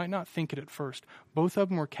two, and you might not think it at first. Both of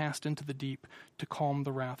them were cast into the deep to calm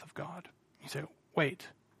the wrath of God. You say, wait,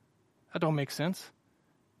 that don't make sense.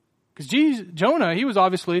 Because Jonah, he was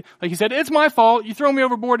obviously, like he said, it's my fault. You throw me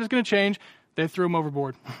overboard, it's going to change. They threw him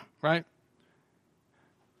overboard, right?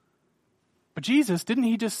 But Jesus, didn't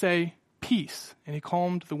he just say, peace, and he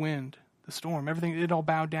calmed the wind, the storm, everything, it all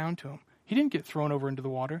bowed down to him. He didn't get thrown over into the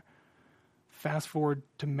water. Fast forward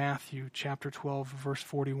to Matthew chapter 12, verse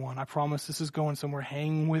 41. I promise this is going somewhere.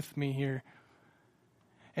 Hang with me here.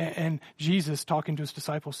 And Jesus, talking to his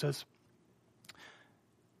disciples, says,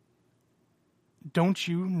 don't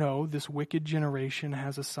you know this wicked generation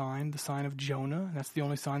has a sign, the sign of Jonah? That's the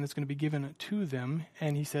only sign that's going to be given to them.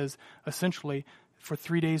 And he says, essentially, for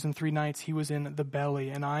 3 days and 3 nights, he was in the belly,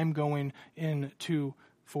 and I'm going into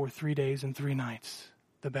for 3 days and 3 nights,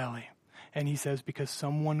 the belly. And he says, because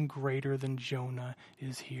someone greater than Jonah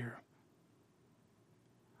is here.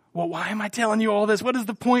 Well, why am I telling you all this? What is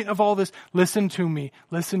the point of all this? Listen to me.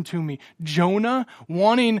 Listen to me. Jonah,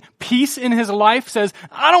 wanting peace in his life, says,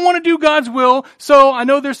 I don't want to do God's will, so I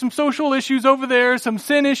know there's some social issues over there, some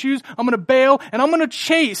sin issues. I'm going to bail, and I'm going to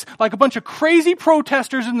chase, like a bunch of crazy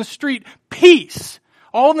protesters in the street, peace.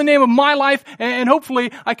 All in the name of my life, and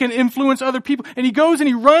hopefully I can influence other people. And he goes and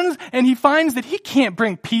he runs, and he finds that he can't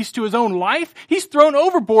bring peace to his own life. He's thrown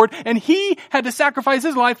overboard, and he had to sacrifice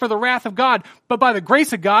his life for the wrath of God. But by the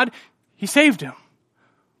grace of God, he saved him.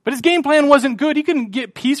 But his game plan wasn't good. He couldn't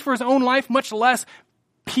get peace for his own life, much less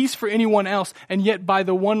peace for anyone else. And yet by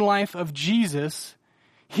the one life of Jesus,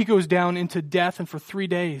 he goes down into death, and for 3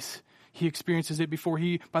 days, he experiences it before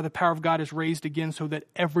he, by the power of God, is raised again so that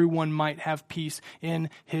everyone might have peace in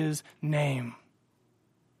his name.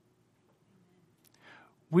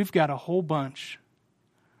 We've got a whole bunch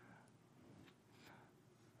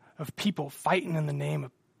of people fighting in the name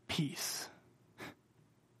of peace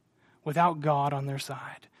without God on their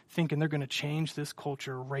side, thinking they're going to change this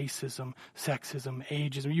culture, racism, sexism,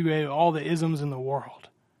 ageism, you have all the isms in the world.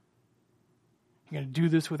 You're going to do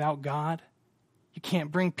this without God? You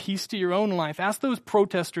can't bring peace to your own life. Ask those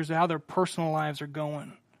protesters how their personal lives are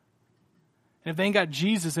going. And if they ain't got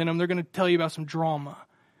Jesus in them, they're going to tell you about some drama.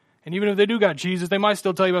 And even if they do got Jesus, they might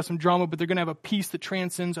still tell you about some drama, but they're going to have a peace that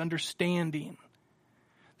transcends understanding.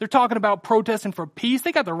 They're talking about protesting for peace.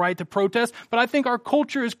 They got the right to protest, but I think our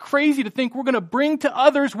culture is crazy to think we're going to bring to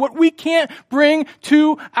others what we can't bring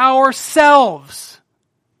to ourselves.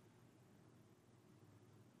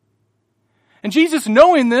 And Jesus,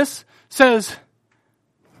 knowing this, says,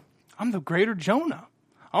 I'm the greater Jonah.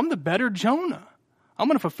 I'm the better Jonah. I'm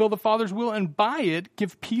going to fulfill the Father's will and by it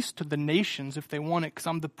give peace to the nations if they want it, because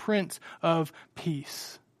I'm the Prince of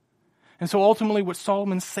Peace. And so ultimately what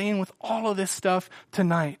Solomon's saying with all of this stuff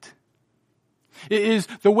tonight is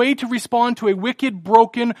the way to respond to a wicked,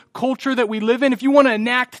 broken culture that we live in. If you want to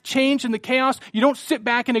enact change in the chaos, you don't sit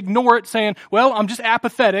back and ignore it saying, well, I'm just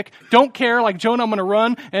apathetic, don't care, like Jonah, I'm going to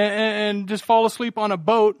run and just fall asleep on a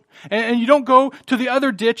boat. And you don't go to the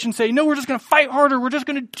other ditch and say, no, we're just going to fight harder, we're just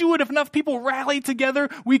going to do it. If enough people rally together,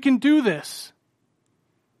 we can do this.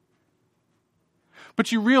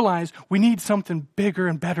 But you realize we need something bigger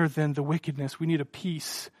and better than the wickedness. We need a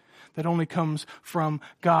peace that only comes from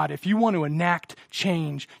God. If you want to enact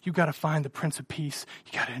change, you got to find the Prince of Peace.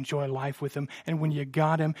 You got to enjoy life with him. And when you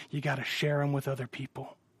got him, you got to share him with other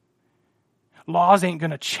people. Laws ain't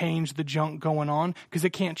going to change the junk going on because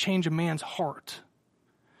it can't change a man's heart.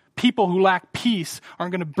 People who lack peace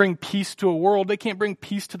aren't going to bring peace to a world. They can't bring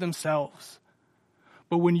peace to themselves.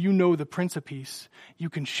 But when you know the Prince of Peace, you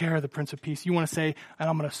can share the Prince of Peace. You want to say, and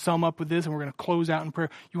I'm going to sum up with this, and we're going to close out in prayer.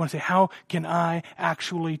 You want to say, how can I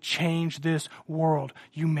actually change this world?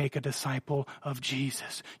 You make a disciple of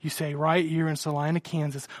Jesus. You say, right here in Salina,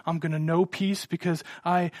 Kansas, I'm going to know peace because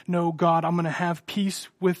I know God. I'm going to have peace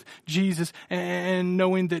with Jesus and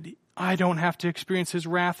knowing that I don't have to experience his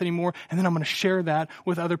wrath anymore. And then I'm going to share that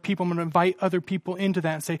with other people. I'm going to invite other people into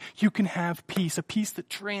that and say, you can have peace, a peace that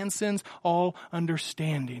transcends all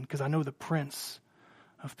understanding because I know the Prince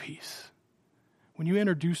of Peace. When you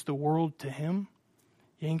introduce the world to him,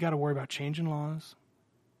 you ain't got to worry about changing laws.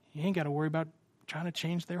 You ain't got to worry about trying to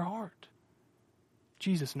change their heart.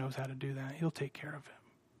 Jesus knows how to do that. He'll take care of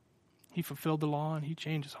it. He fulfilled the law and he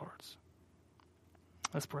changes hearts.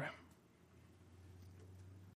 Let's pray.